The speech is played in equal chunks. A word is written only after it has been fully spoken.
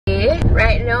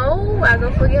right now, I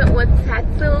gonna forget what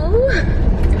tattoo.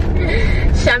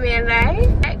 Shaman, right?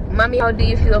 Mommy, how do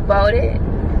you feel about it?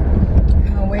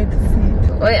 Can't wait to see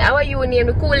it. Wait, how are you named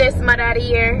the coolest mother of the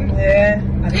year? Yeah,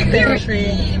 at the berry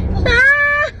tree.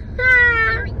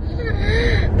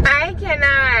 I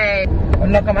cannot.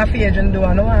 I'm not on my page and do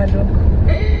I know what I do.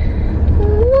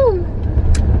 Woo.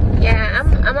 Yeah,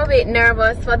 I'm a bit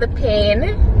nervous for the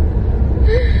pain.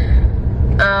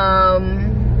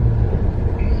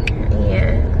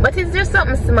 Yeah, but it's just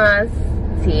something small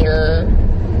still.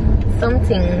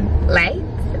 Something light,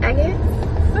 I guess.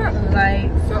 Something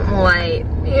light. Something light.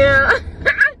 Yeah.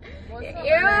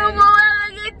 Yeah, but when I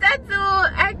get tattoo,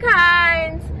 I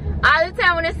can't. All the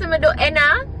time when I see me do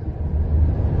henna,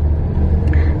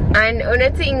 and when the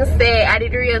things say I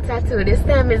did real tattoo, this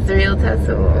time it's the real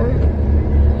tattoo.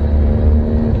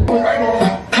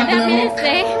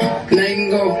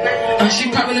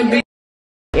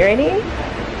 You ready?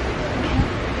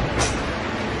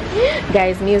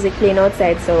 Guys, music playing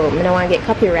outside, so I don't want to get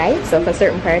copyright. So for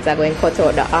certain parts, I'm going to cut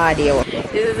out the audio. This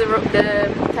is the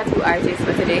tattoo artist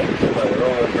for today. I'm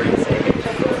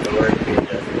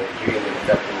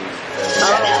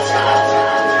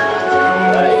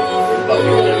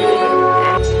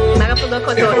going to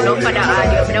cut out enough for the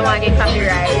audio. I don't want to get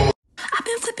copyright. I've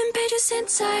been flipping pages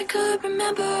since I could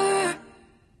remember.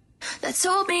 That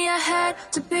told me I had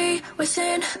to be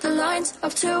within the lines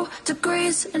of 2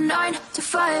 degrees and 9 to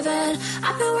 5. And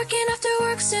I've been working after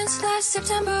work since last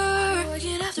September.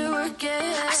 Working after work,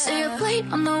 yeah. I stay up late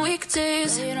on the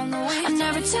weekdays. I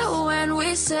never tell when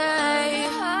we say.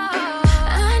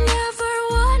 I never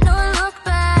wanna look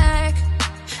back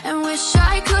and wish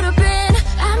I could have been.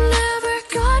 I've never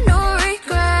got no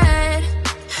regret.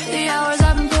 The hours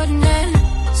I've been putting in.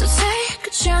 So take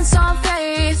a chance on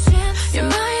faith. Your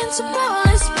mind's a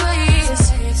bonus,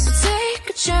 please. So take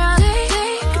a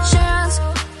chance,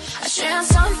 a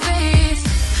chance on faith.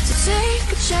 So take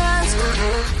a chance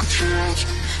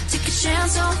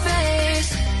on faith.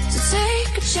 So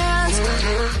take a chance.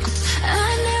 I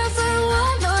never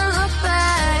wanna look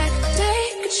back.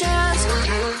 Take a chance on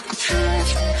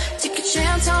faith. Take a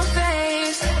chance on faith.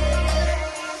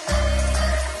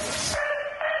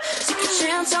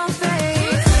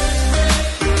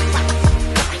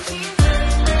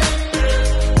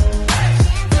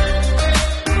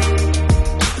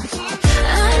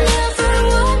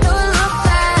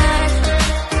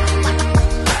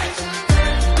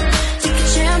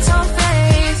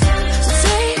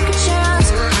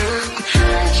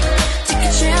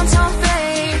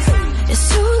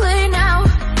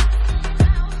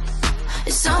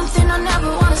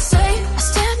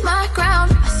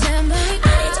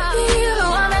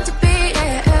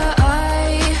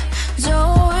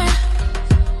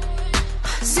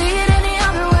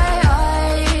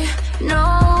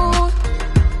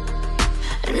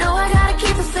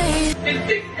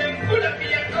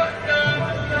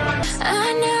 I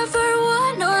never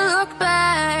wanna look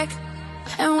back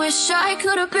and wish I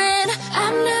could have been.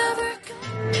 I'm never.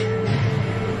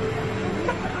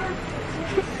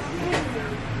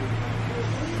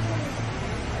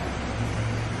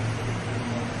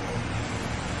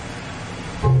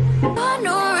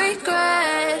 No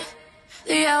regret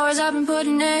the hours I've been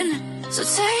putting in. So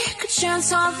take a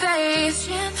chance on faith.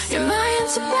 Your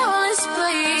mind's a bonus,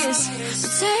 please. So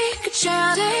take a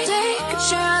chance, a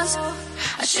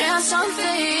chance on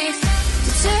faith.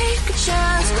 So take a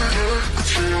chance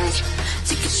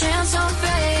on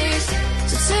faith.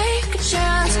 So take a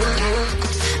chance.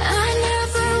 I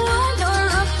never wanna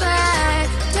look back.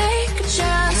 Take a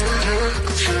chance on faith.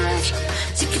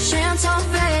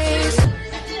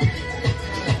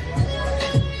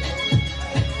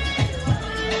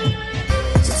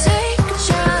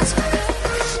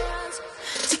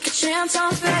 Chance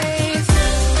on faith.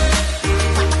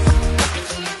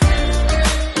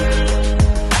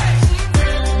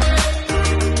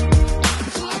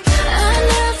 I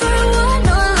never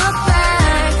wanna look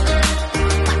back.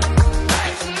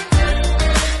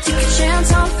 Take a chance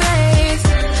on faith.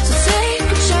 So take a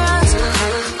chance.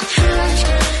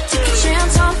 Take a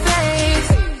chance on faith.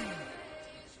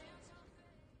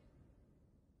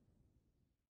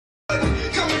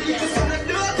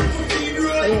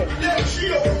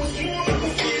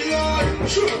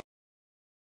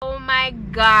 Oh my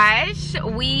gosh,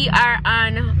 we are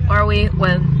on our way,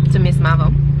 well, to Miss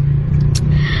Marvel.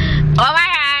 Oh my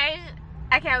gosh,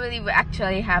 I can't believe we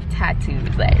actually have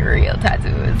tattoos, like real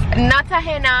tattoos. Not a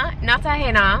henna.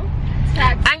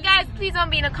 And guys, please don't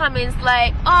be in the comments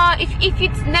like, oh, if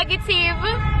it's negative,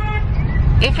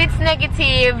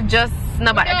 just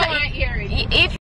nobody. If